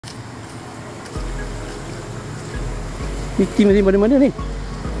Ni tim dari mana-mana ni?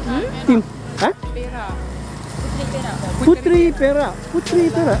 Tim? Ha? Perak. Putri Perak. Putri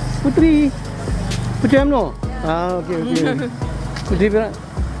Perak. Putri UMNO. Ah, okey. Putri Perak.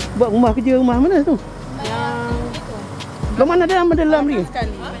 Buat rumah kerja rumah mana tu? Yang Lo mana dalam ni?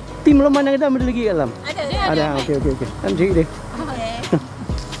 sekali. Tim lo mana ada lagi kat dalam? Ada. Okey. Nanti dia.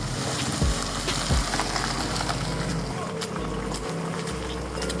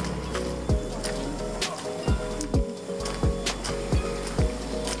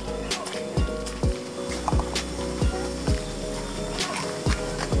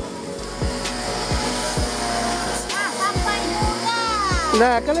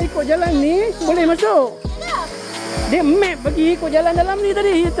 Nah, kalau ikut jalan ni boleh masuk. Dia map bagi ikut jalan dalam ni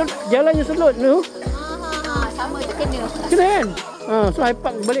tadi. Jalan yang selut tu. Sama tu kena. Kena kan? So I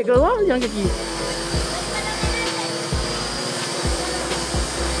park balik ke luar jalan kaki.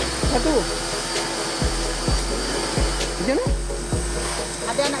 Satu. Macam mana?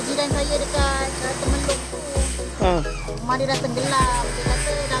 Ada anak jiran saya dekat Temeluk tu. Rumah dia dah tenggelam. Dia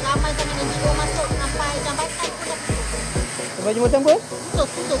kata dah ramai sangat NGO masuk sampai jambatan pun dah Sampai jembatan apa?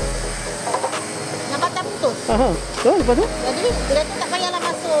 putus. Jambatan putus. So, lepas tu? Jadi dia kata tak payahlah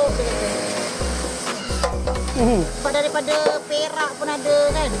masuk. Dia kata. Sebab daripada Perak pun ada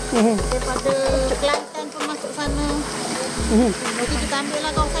kan. Daripada Kelantan pun masuk sana. Jadi kita ambil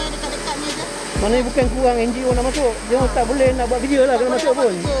lah kawasan yang dekat-dekat ni je. Maknanya bukan kurang NGO nak masuk. Dia tak boleh nak buat kerja lah kalau masuk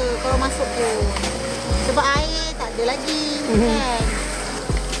pun. Kalau masuk pun. Sebab air tak ada lagi kan.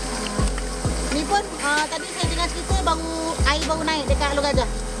 Ni pun tadi saya dengar cerita air baru naik dekat Alur Gajah.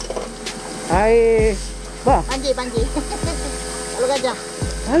 Air bah. Banjir. Alur Gajah.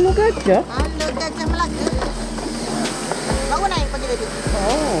 Alur Gajah? Alur Gajah Melaka. Baru naik pagi tadi.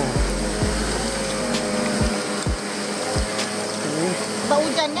 Sebab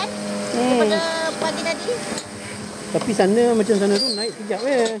hujan kan? Daripada pagi tadi. Tapi sana macam sana tu naik sekejap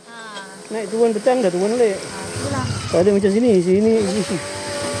Naik turun petang dah turun balik. Itulah. Tak ada macam sini.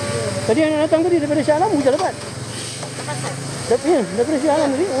 Tadi anak datang tadi daripada Shah Alam hujan lebat. Daripada Shah Alam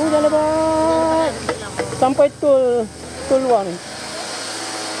tadi hujan lebat. Sampai tol luar ni.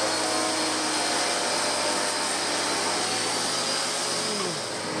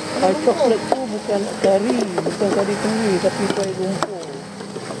 Coklat tu bukan kari kendi tapi kuih lumpur.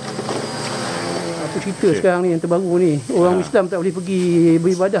 Apa cerita sekarang ni yang terbaru ni? Orang Islam tak boleh pergi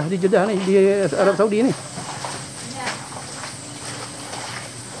beribadah di Jeddah ni, di Arab Saudi ni.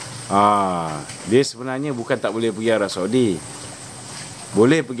 Dia sebenarnya bukan tak boleh pergi Arab Saudi.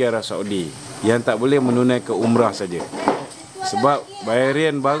 Boleh pergi Arab Saudi. Yang tak boleh menunaikan umrah saja. Sebab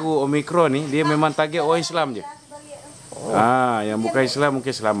varian baru Omicron ni dia memang target orang Islam je. Yang bukan Islam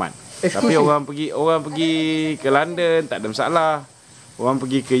mungkin selamat. Tapi orang pergi ke London tak ada masalah. Orang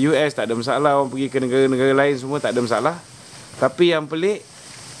pergi ke US tak ada masalah. Orang pergi ke negara-negara lain semua tak ada masalah. Tapi yang pelik,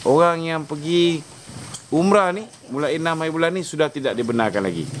 orang yang pergi umrah ni mulai 6 hari bulan ni sudah tidak dibenarkan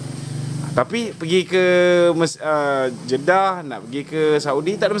lagi. Tapi pergi ke Jeddah, nak pergi ke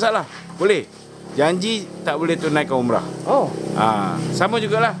Saudi tak ada masalah. Boleh. Janji tak boleh tunaikan umrah. Sama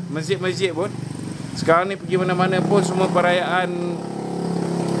jugalah masjid-masjid pun. Sekarang ni pergi mana-mana pun semua perayaan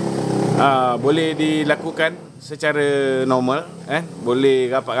boleh dilakukan secara normal, boleh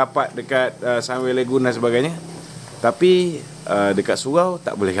rapat-rapat dekat Sunway Lagoon dan sebagainya. Tapi dekat surau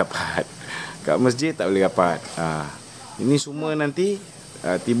tak boleh rapat. Kat masjid tak boleh rapat. Ini semua nanti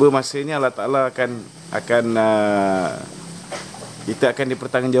tiba masanya Allah Ta'ala akan kita akan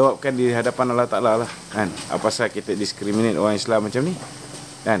dipertanggungjawabkan di hadapan Allah Ta'ala lah, kan? Apa pasal kita diskriminate orang Islam macam ni,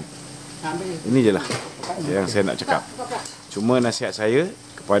 kan? Ini je lah yang saya nak cakap. Cuma nasihat saya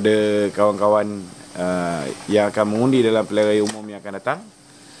kepada kawan-kawan yang akan mengundi dalam pilihan raya umum yang akan datang,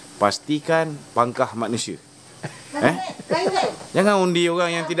 pastikan pangkah manusia. Jangan undi orang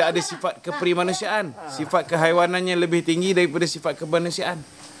yang tidak ada sifat keprimanusiaan. Sifat kehaiwanannya lebih tinggi daripada sifat kemanusiaan,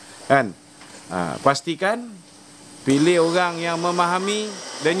 kan? Pastikan pilih orang yang memahami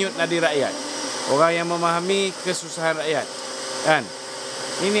denyut nadi rakyat, orang yang memahami kesusahan rakyat, kan?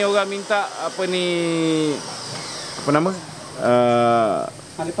 Ini orang minta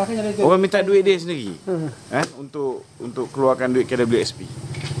orang minta duit dia sendiri, kan? Untuk keluarkan duit KWSP.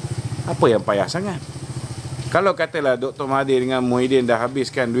 Apa yang payah sangat? Kalau katalah Dr. Mahathir dengan Muhyiddin dah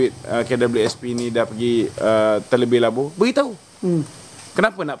habiskan duit KWSP ni, dah pergi terlebih labur, beritahu.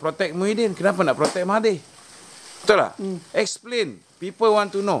 Kenapa nak protect Muhyiddin? Kenapa nak protect Mahathir? Betul tak? Explain. People want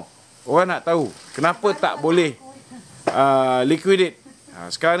to know. Orang nak tahu kenapa tak boleh liquidate.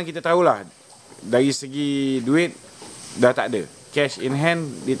 Sekarang kita tahulah, dari segi duit dah tak ada. Cash in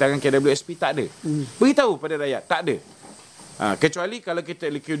hand di tangan KWSP tak ada. Beritahu pada rakyat, tak ada. Kecuali kalau kita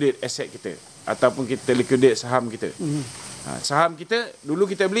liquidate aset kita ataupun kita liquidate saham kita. Saham kita dulu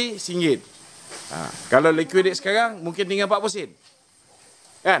kita beli RM1. Kalau liquidate sekarang mungkin tinggal 40 sen.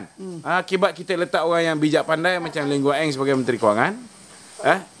 Kan? Akibat kita letak orang yang bijak pandai macam Lim Guan Eng sebagai Menteri Kewangan,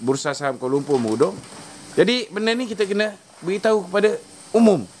 Bursa Saham Kuala Lumpur mengudung. Jadi benda ni kita kena beritahu kepada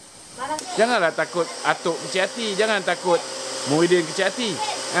umum. Janganlah takut Atuk kecil hati, jangan takut Muhyiddin kecil hati,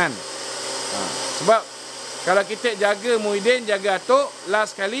 kan? Sebab kalau kita jaga Muhyiddin, jaga Atuk,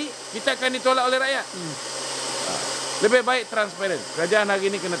 last sekali kita akan ditolak oleh rakyat. Lebih baik transparent. Kerajaan hari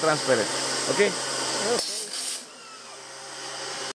ini kena transparent. Okey?